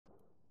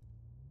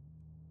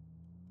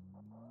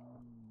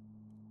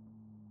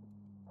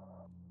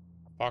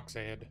Box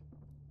Ed.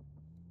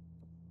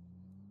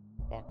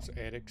 Box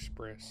Ed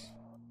Express.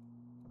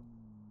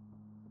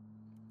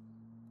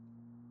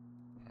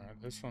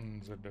 Alright, this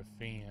one's a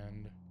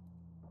defend.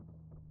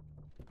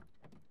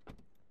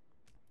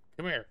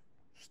 Come here.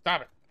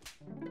 Stop it.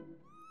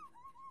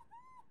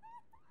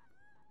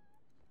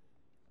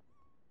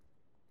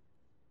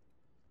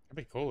 It'd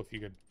be cool if you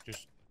could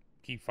just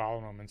keep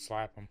following them and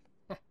slap them.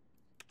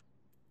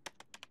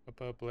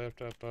 Up,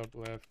 left,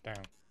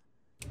 down.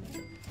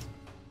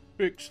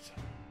 Fixed.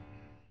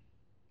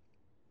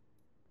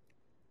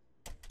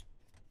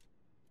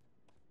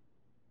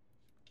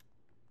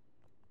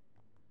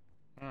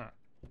 Alright.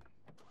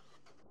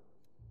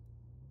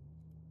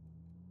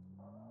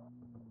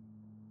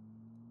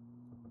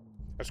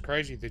 That's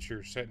crazy that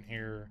you're sitting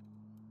here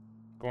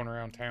going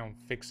around town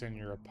fixing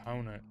your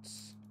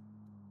opponent's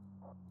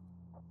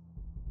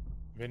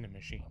vending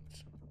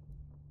machines.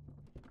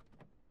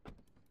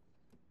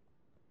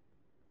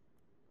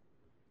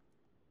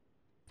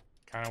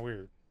 Kind of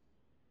weird.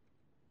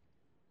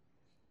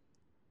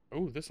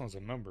 Oh, this one's a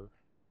number.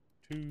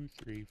 2,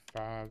 3,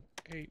 5,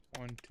 8,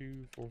 1,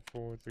 2, 4,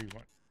 4, 3,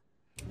 1.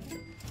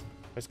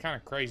 It's kind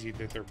of crazy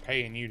that they're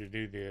paying you to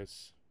do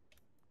this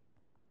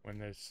when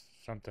there's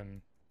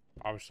something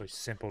obviously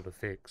simple to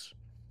fix.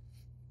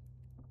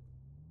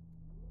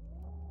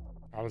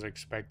 I was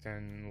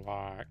expecting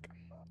like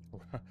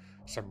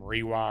some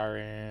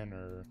rewiring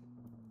or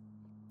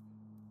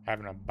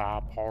having to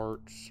buy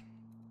parts,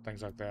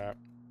 things like that.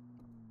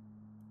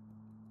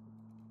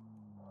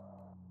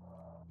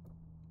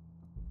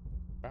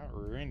 About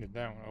ruined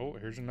that one. Oh,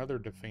 here's another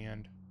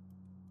defend.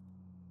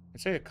 And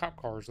say a cop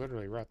car is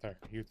literally right there.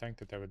 You'd think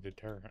that would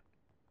deter it.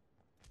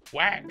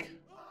 Whack!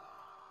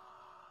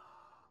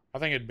 I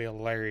think it'd be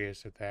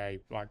hilarious if they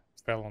like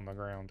fell on the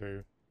ground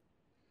too.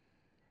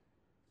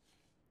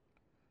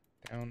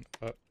 Down,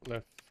 up,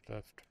 left,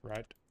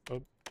 right,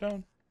 up,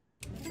 down.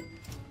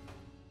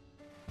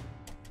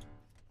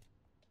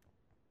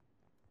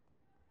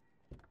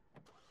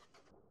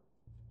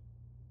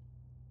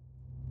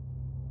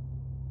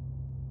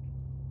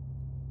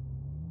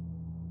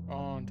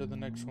 On to the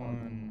next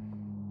one.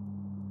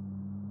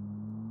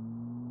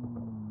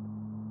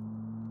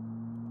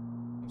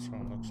 This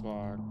one looks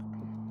like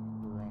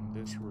we're on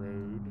this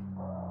road.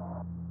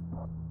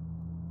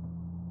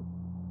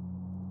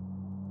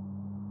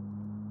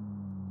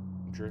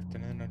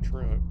 Drifting in a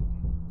truck.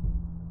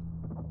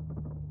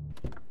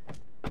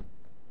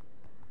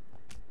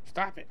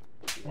 Stop it!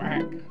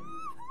 Whack!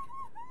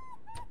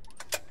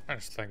 I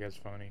just think that's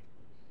funny.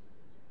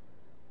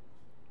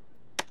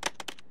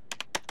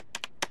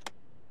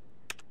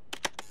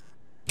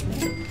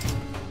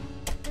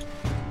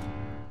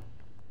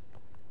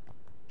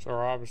 So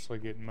we're obviously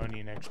getting money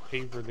and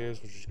XP for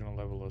this, which is going to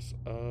level us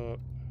up.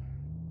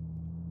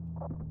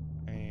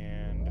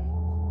 And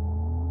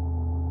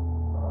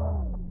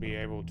be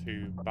able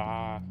to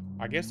buy...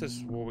 I guess this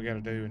is what we got to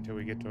do until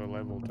we get to a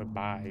level to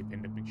buy a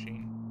vending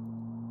machine.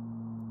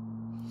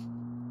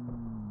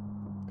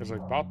 Because we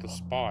bought the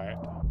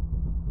spot.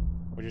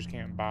 We just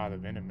can't buy the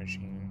vending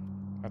machine.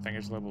 I think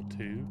it's level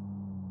 2.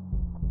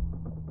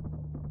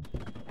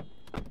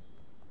 I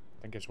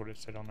think that's what it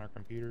said on our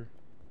computer.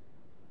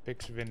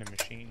 Fix vending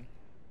machine.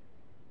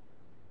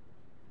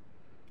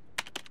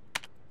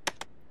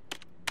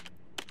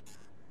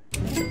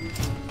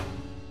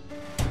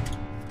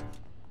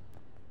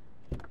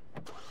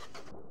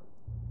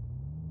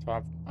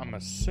 So I'm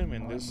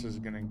assuming this is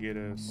going to get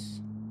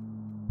us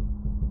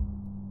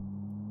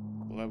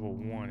level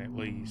 1 at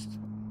least.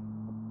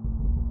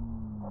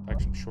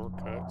 Like some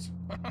shortcuts.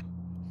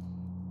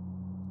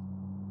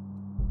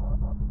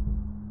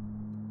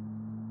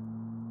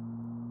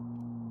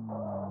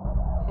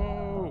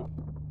 Oh!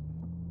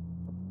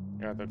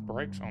 Yeah, the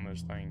brakes on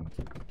this thing,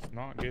 it's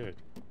not good.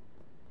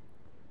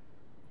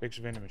 Fix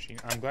vending machine.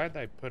 I'm glad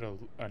they put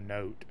a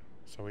note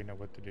so we know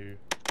what to do.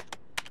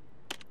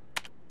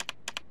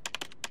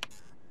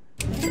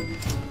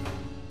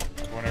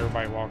 When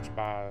everybody walks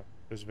by,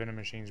 this vending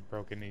machine's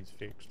broken, needs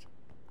fixed.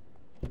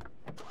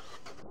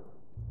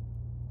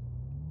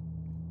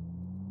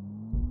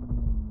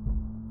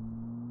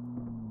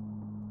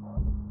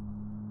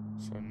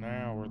 So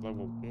now we're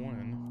level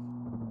 1.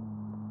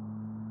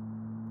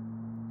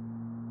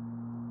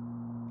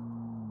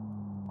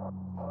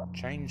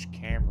 Change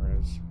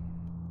cameras.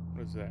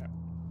 What is that?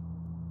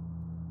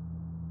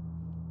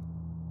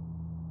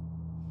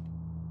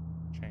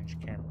 Change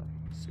camera.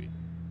 Let's see.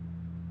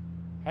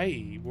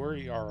 Hey,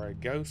 we are a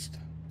ghost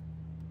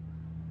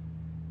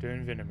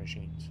doing vending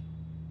machines.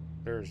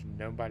 There's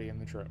nobody in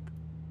the truck.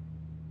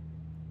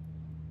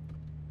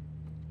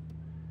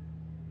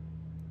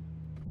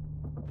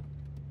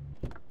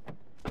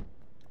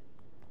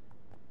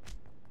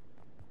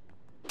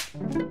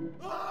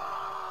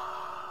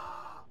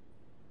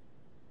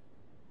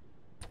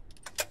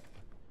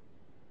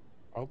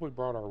 I hope we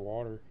brought our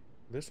water.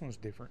 This one's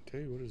different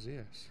too. What is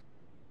this?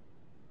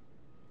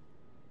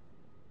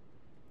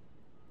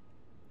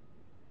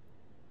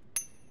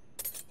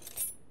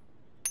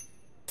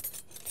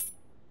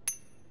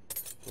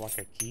 Like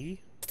a key?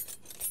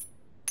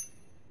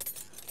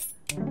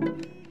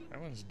 That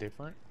one's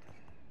different.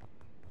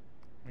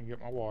 Let me get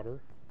my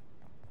water.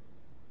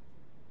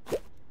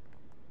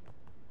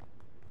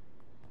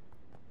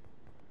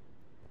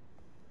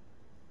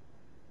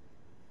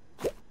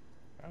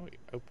 How we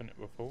opened it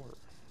before?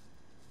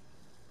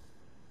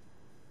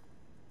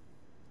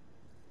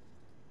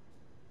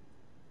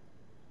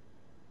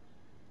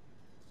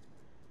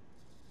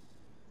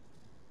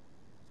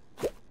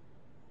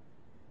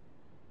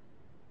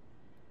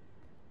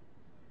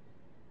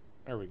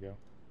 There we go.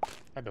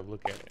 Had to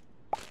look at it.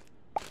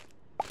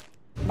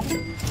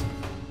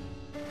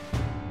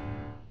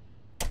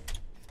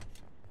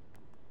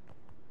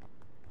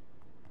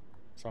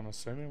 So I'm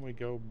assuming we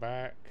go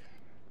back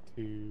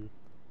to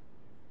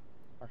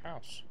our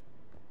house.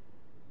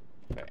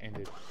 That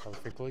ended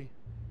perfectly.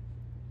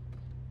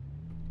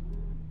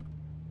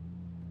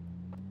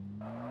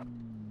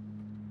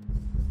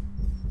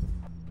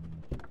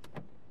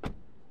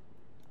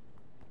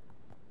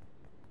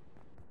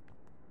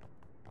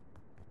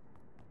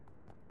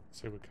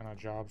 See what kind of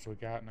jobs we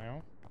got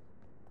now.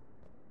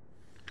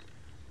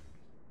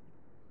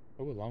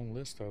 Oh, a long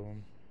list of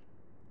them.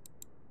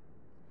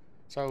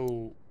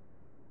 So,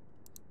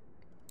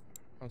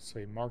 let's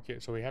see,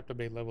 market. So we have to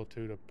be level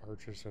 2 to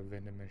purchase a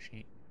vending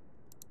machine.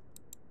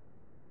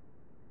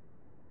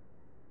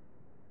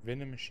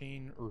 Vending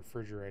machine,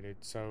 refrigerated.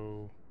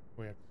 So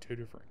we have 2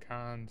 different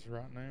kinds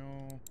right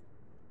now.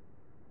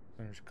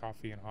 There's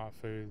coffee and hot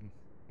food.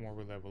 The more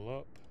we level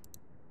up.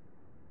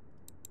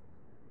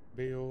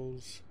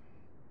 Bills.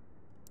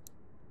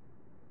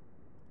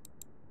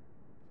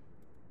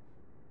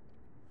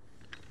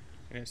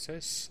 And it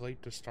says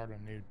sleep to start a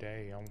new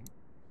day. I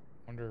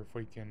wonder if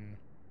we can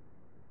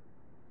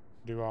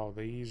do all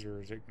these,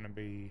 or is it going to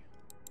be...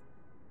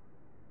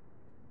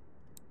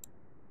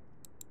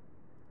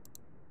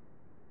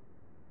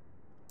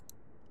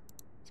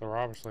 So we're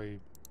obviously,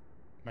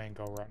 main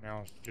goal right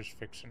now is just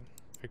fixing,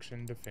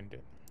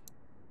 defending.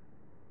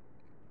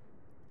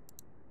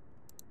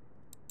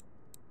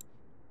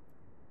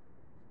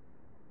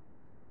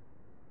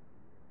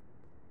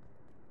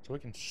 So we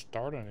can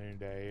start a new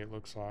day, it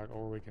looks like,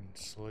 or we can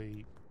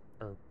sleep,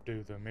 or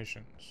do the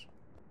missions.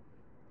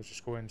 Let's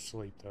just go ahead and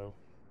sleep, though.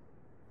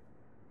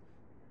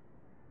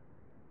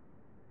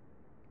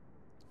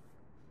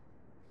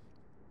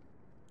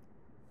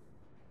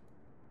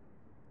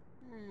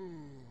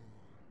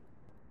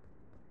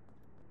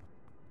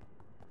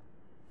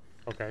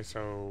 Okay,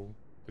 so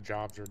the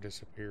jobs are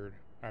disappeared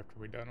after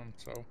we done them,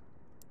 so...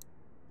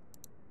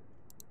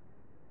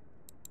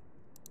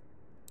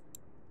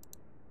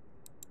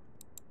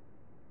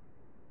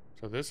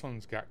 So this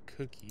one's got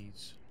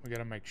cookies. We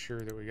gotta make sure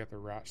that we got the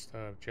right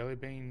stuff. Jelly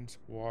beans,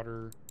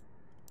 water,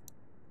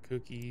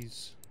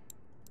 cookies.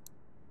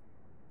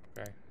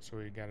 Okay, so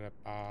we gotta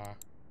buy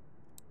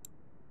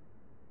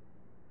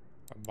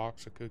a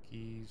box of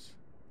cookies,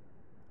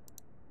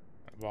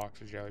 a box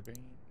of jelly beans.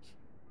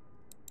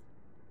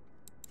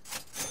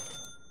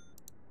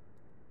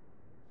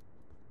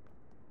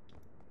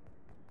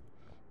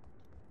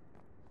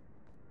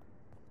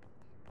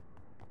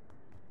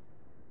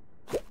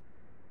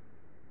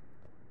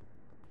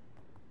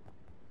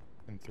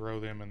 And throw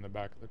them in the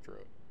back of the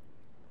truck.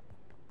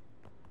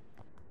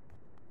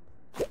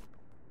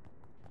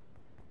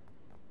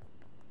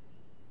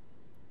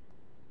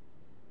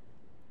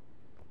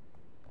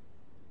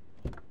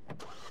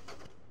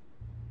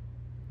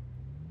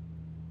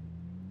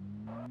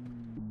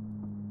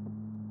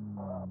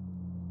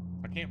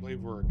 I can't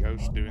believe we're a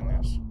ghost doing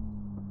this.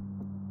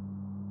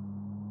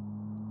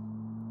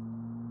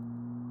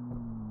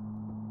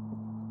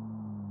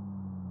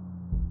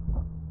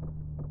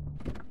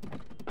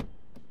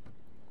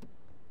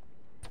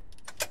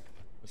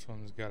 This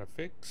one's got a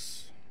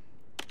fix.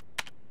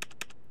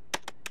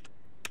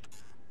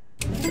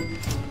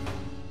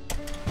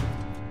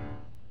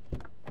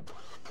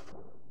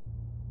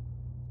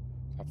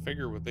 I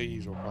figure with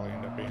these we'll probably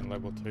end up being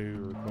level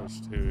 2 or close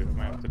to it. I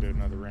might have to do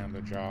another round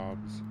of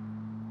jobs.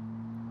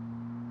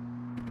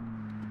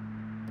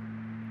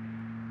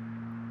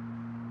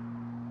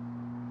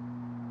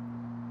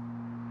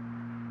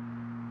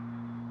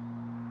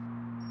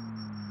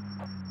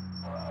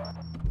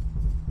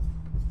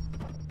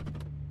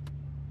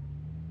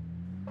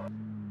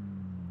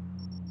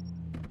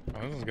 Oh,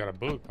 this one's got a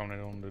book on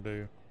it to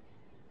do.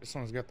 This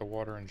one's got the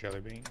water and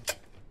jelly beans.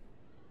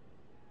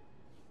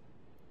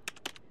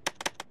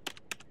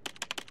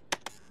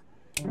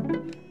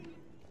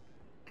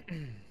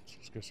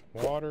 Let's get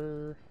some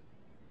water.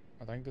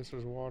 I think this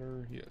is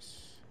water.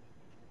 Yes.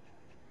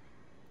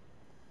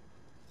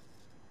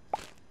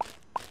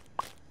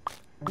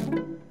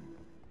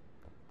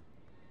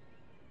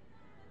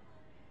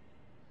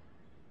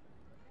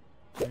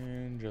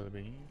 And jelly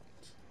beans.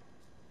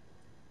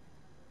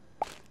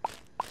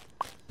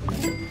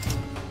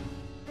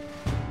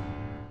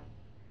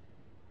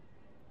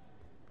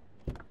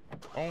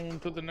 On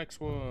to the next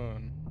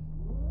one.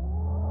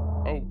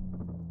 Oh.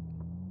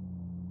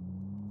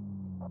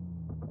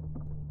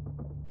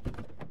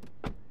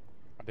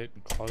 I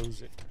didn't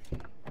close it.